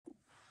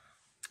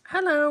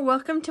Hello,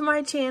 welcome to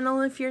my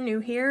channel if you're new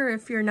here.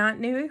 If you're not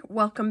new,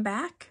 welcome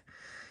back.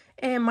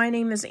 And my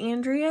name is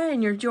Andrea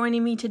and you're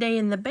joining me today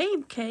in the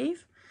Babe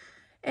Cave.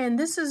 And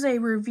this is a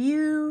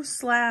review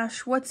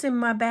slash what's in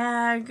my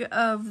bag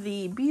of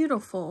the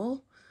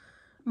beautiful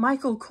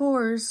Micharl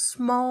Kors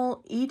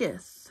Small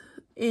Edith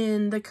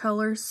in the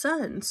color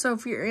Sun. So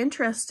if you're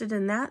interested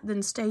in that,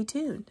 then stay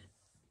tuned.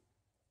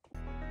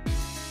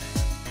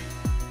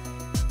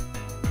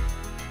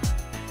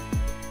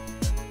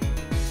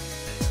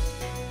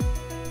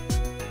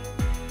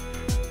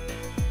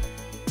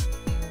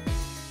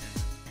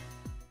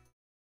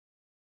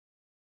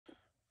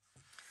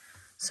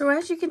 So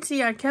as you can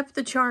see, I kept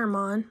the charm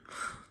on.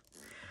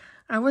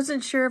 I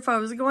wasn't sure if I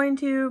was going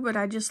to, but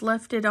I just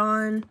left it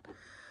on.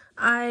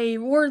 I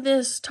wore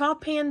this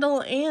top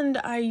handle and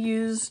I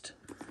used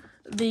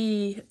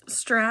the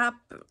strap,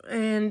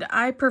 and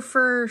I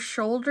prefer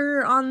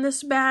shoulder on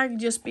this bag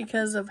just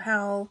because of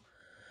how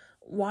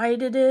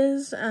wide it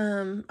is.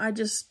 I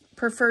just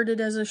preferred it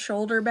as a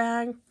shoulder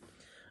bag.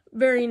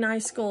 Very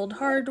nice gold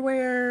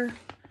hardware.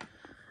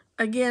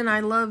 Again, I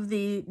love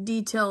the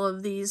detail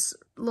of these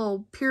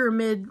little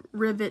pyramid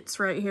rivets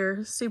right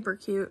here. Super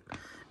cute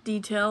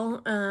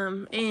detail.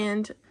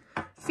 And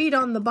feet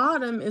on the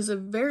bottom is a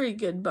very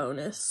good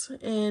bonus.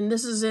 And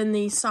this is in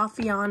the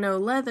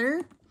Saffiano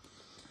leather.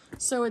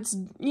 So it's,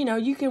 you know,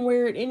 you can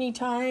wear it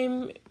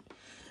anytime,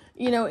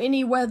 you know,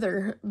 any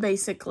weather,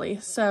 basically.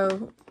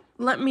 So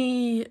let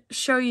me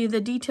show you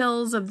the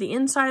details of the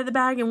inside of the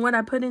bag and what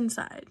I put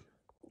inside.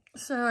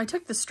 So I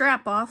took the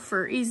strap off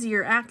for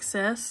easier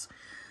access.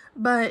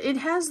 But it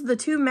has the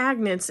two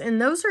magnets,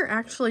 and those are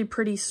actually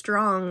pretty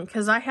strong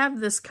because I have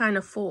this kind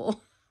of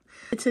full.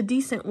 It's a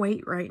decent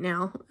weight right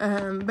now.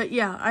 But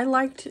yeah, I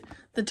liked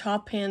the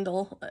top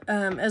handle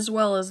as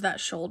well as that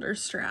shoulder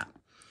strap.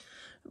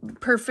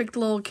 Perfect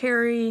little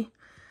carry.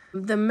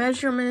 The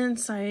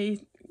measurements I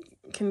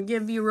can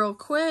give you real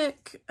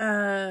quick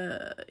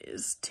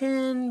is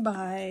 10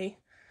 by,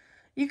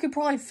 you could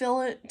probably fill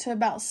it to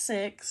about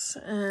 6.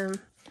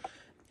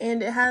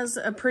 And it has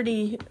a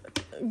pretty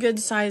good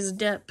size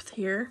depth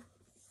here.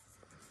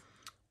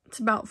 It's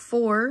about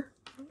 4.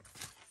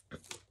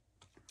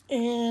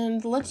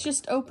 And let's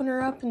just open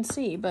her up and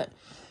see. But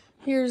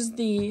here's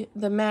the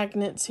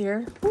magnets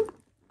here,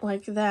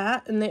 like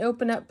that, and they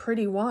open up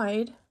pretty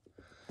wide.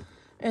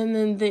 And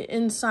then the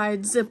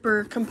inside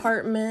zipper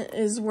compartment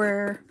is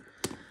where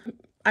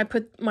I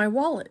put my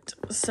wallet.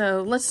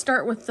 So let's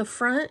start with the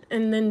front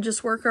and then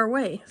just work our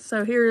way.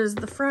 So here is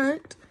the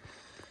front.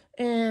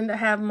 And I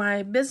have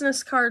my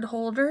business card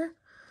holder,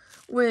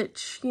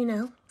 which, you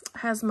know,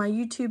 has my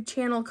YouTube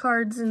channel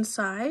cards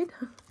inside.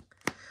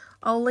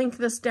 I'll link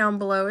this down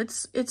below.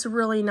 It's a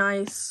really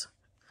nice,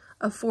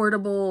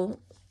 affordable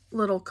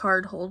little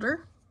card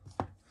holder.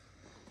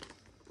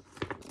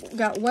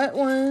 Got wet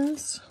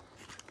ones.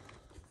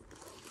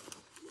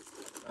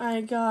 I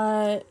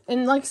got,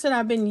 and like I said,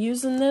 I've been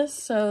using this,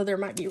 so there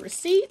might be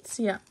receipts.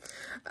 Yeah.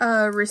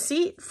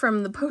 Receipt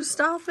from the post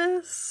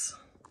office.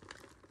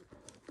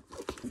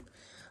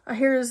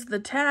 Here's the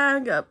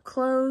tag up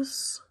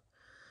close.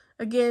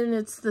 Again,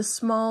 it's the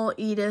Small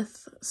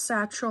Edith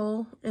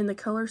satchel in the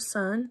color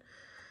Sun.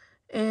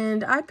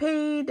 And I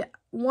paid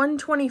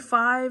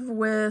 $125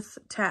 with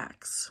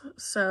tax.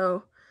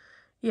 So,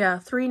 yeah,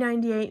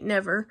 $3.98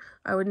 never.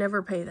 I would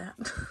never pay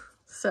that.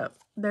 So,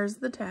 there's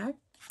the tag.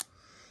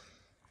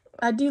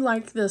 I do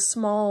like the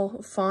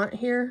small font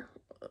here.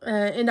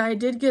 And I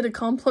did get a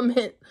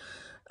compliment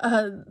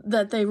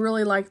that they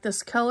really like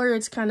this color.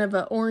 It's kind of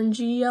an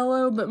orangey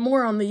yellow, but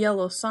more on the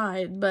yellow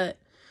side, but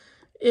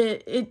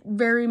it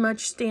very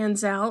much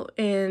stands out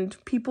and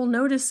people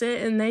notice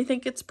it and they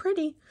think it's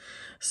pretty.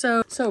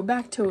 So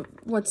back to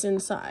what's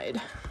inside.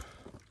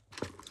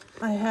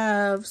 I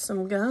have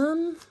some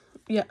gum.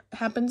 Yeah,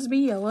 happens to be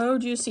yellow,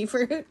 juicy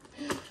fruit.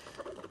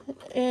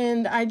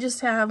 And I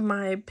just have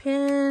my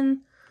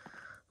pen,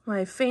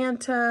 my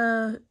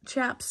Fanta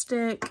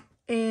chapstick,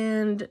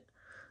 and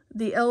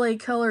the LA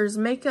Colors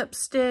makeup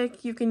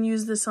stick. You can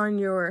use this on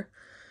your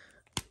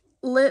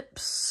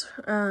lips,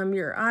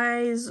 your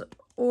eyes,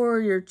 or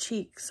your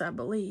cheeks, I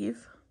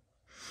believe.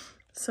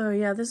 So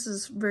yeah, this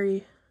is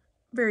very,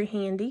 very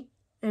handy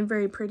and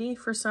very pretty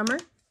for summer.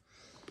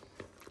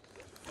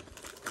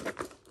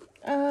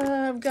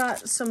 I've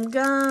got some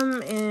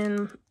gum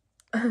and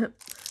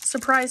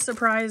surprise,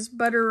 surprise,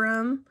 butter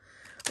rum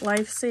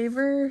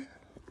lifesaver.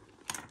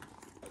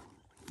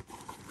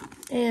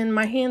 And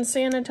my hand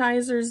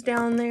sanitizer's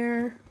down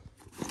there.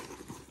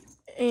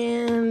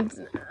 And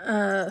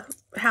a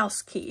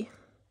house key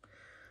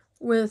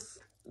with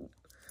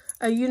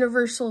a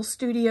Universal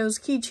Studios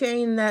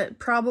keychain that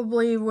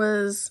probably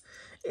was,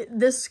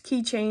 this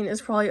keychain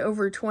is probably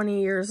over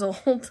 20 years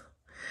old.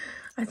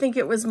 I think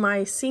it was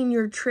my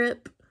senior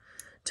trip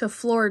to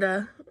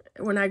Florida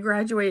when I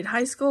graduated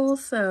high school.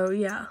 So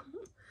yeah,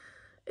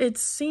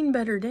 it's seen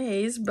better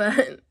days,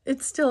 but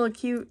it's still a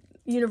cute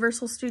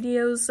Universal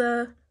Studios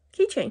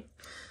keychain.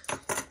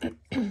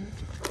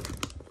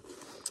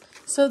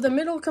 So the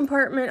middle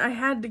compartment, I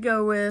had to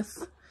go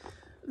with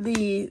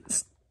the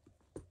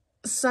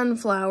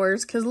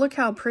sunflowers, because look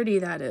how pretty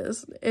that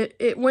is.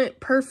 It went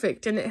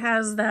perfect, and it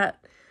has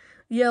that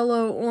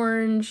yellow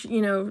orange,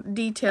 you know,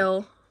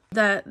 detail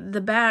that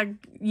the bag,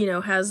 you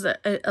know, has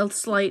a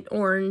slight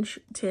orange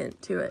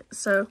tint to it.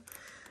 So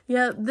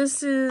yeah,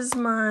 this is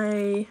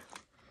my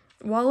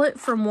wallet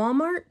from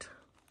Walmart.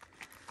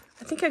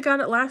 I think I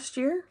got it last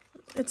year.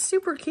 It's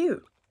super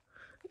cute.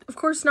 Of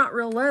course, not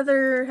real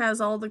leather,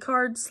 has all the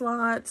card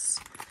slots,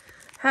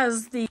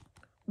 has the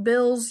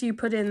bills you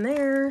put in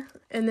there,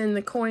 and then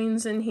the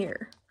coins in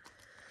here,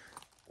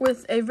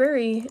 with a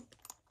very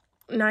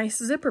nice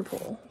zipper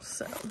pull,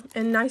 so,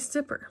 and nice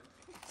zipper.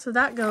 So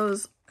that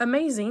goes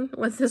amazing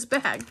with this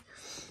bag.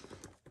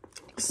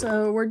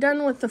 So we're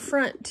done with the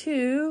front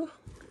too,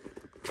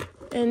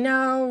 and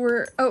now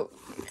we're, oh,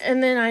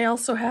 and then I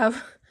also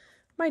have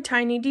my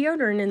tiny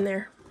deodorant in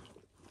there,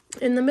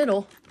 in the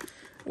middle.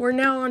 We're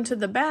now onto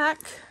the back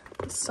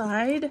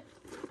side,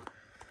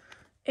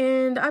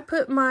 and I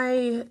put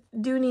my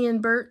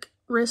Dooney & Bourke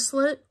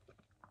wristlet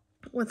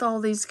with all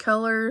these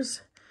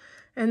colors,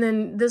 and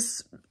then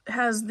this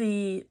has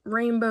the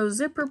rainbow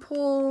zipper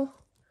pull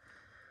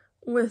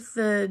with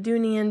the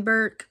Dooney &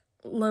 Bourke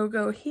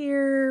logo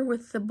here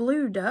with the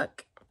blue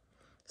duck.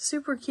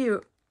 Super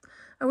cute.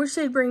 I wish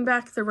they'd bring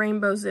back the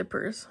rainbow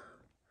zippers.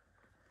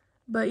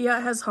 But yeah,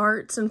 it has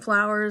hearts and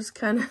flowers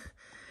kind of,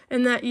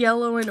 and that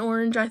yellow and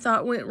orange I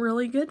thought went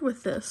really good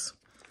with this.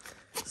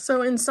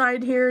 So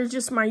inside here is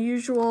just my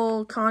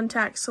usual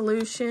contact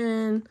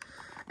solution,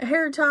 a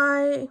hair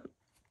tie,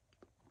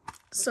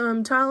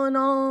 some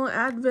Tylenol,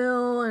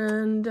 Advil,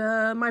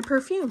 and my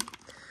perfume.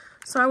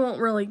 So I won't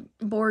really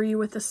bore you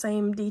with the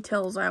same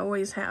details I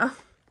always have.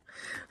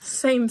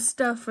 Same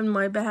stuff in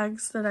my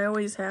bags that I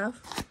always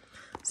have.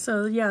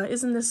 So yeah,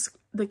 isn't this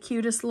the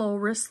cutest little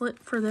wristlet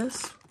for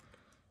this?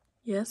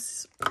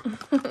 Yes.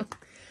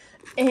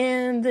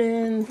 And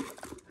then,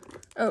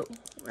 oh,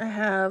 I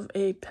have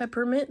a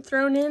peppermint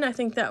thrown in. I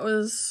think that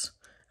was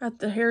at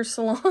the hair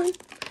salon.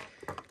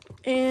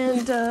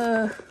 And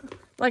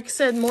like I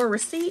said, more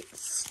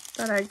receipts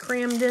that I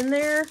crammed in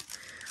there.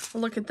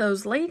 I'll look at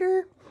those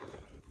later.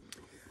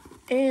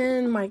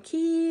 And my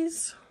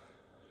keys,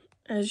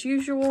 as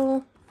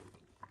usual.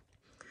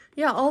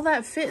 Yeah, all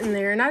that fit in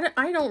there. And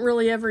I don't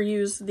really ever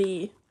use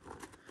the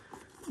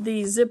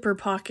zipper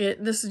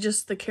pocket. This is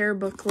just the care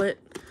booklet.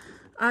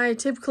 I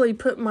typically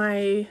put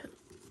my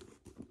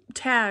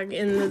tag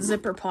in the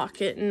zipper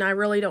pocket, and I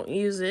really don't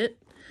use it.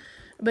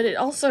 But it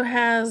also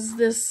has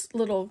this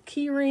little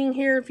key ring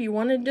here. If you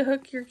wanted to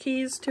hook your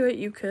keys to it,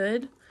 you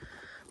could.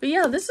 But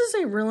yeah, this is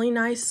a really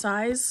nice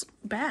size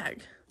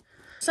bag.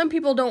 Some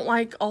people don't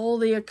like all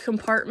the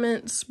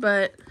compartments,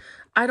 but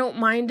I don't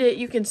mind it.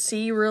 You can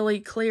see really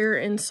clear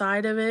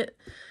inside of it.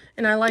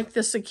 And I like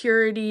the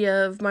security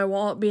of my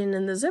wallet being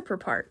in the zipper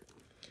part.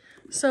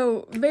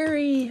 So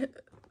very,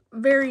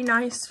 very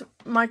nice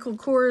Micharl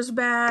Kors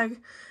bag.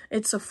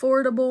 It's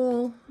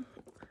affordable.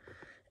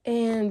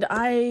 And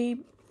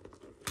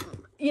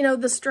you know,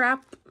 the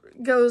strap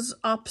goes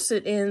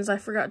opposite ends. I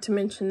forgot to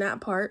mention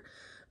that part.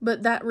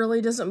 But that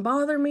really doesn't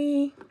bother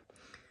me.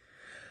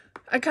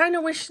 I kind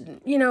of wish,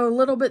 you know, a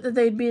little bit that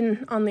they'd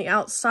been on the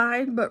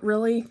outside, but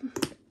really,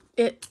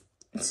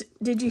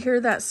 did you hear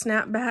that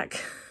snap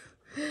back?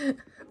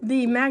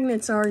 The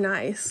magnets are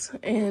nice,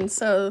 and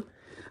so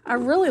I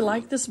really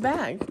like this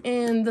bag,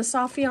 and the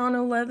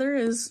Saffiano leather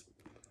is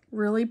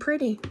really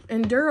pretty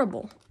and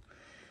durable,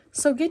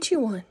 so get you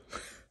one.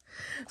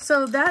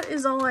 So that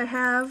is all I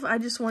have. I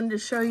just wanted to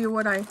show you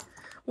what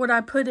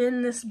I put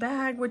in this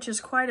bag, which is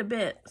quite a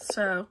bit,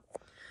 so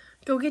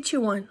go get you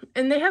one.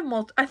 And they have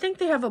I think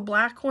they have a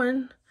black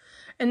one,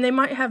 and they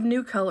might have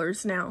new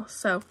colors now.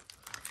 So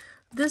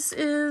this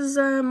is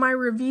my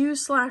review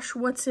 /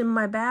 what's in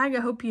my bag. I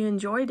hope you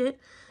enjoyed it.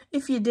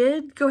 If you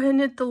did, go ahead and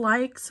hit the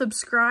like,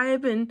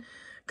 subscribe, and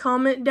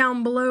comment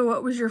down below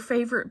what was your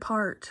favorite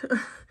part.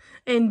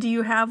 And do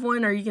you have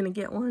one? Are you going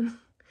to get one?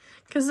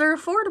 Because they're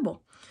affordable.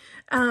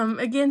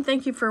 Again,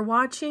 thank you for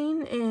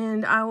watching,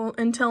 and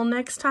until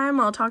next time,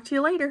 I'll talk to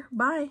you later.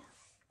 Bye.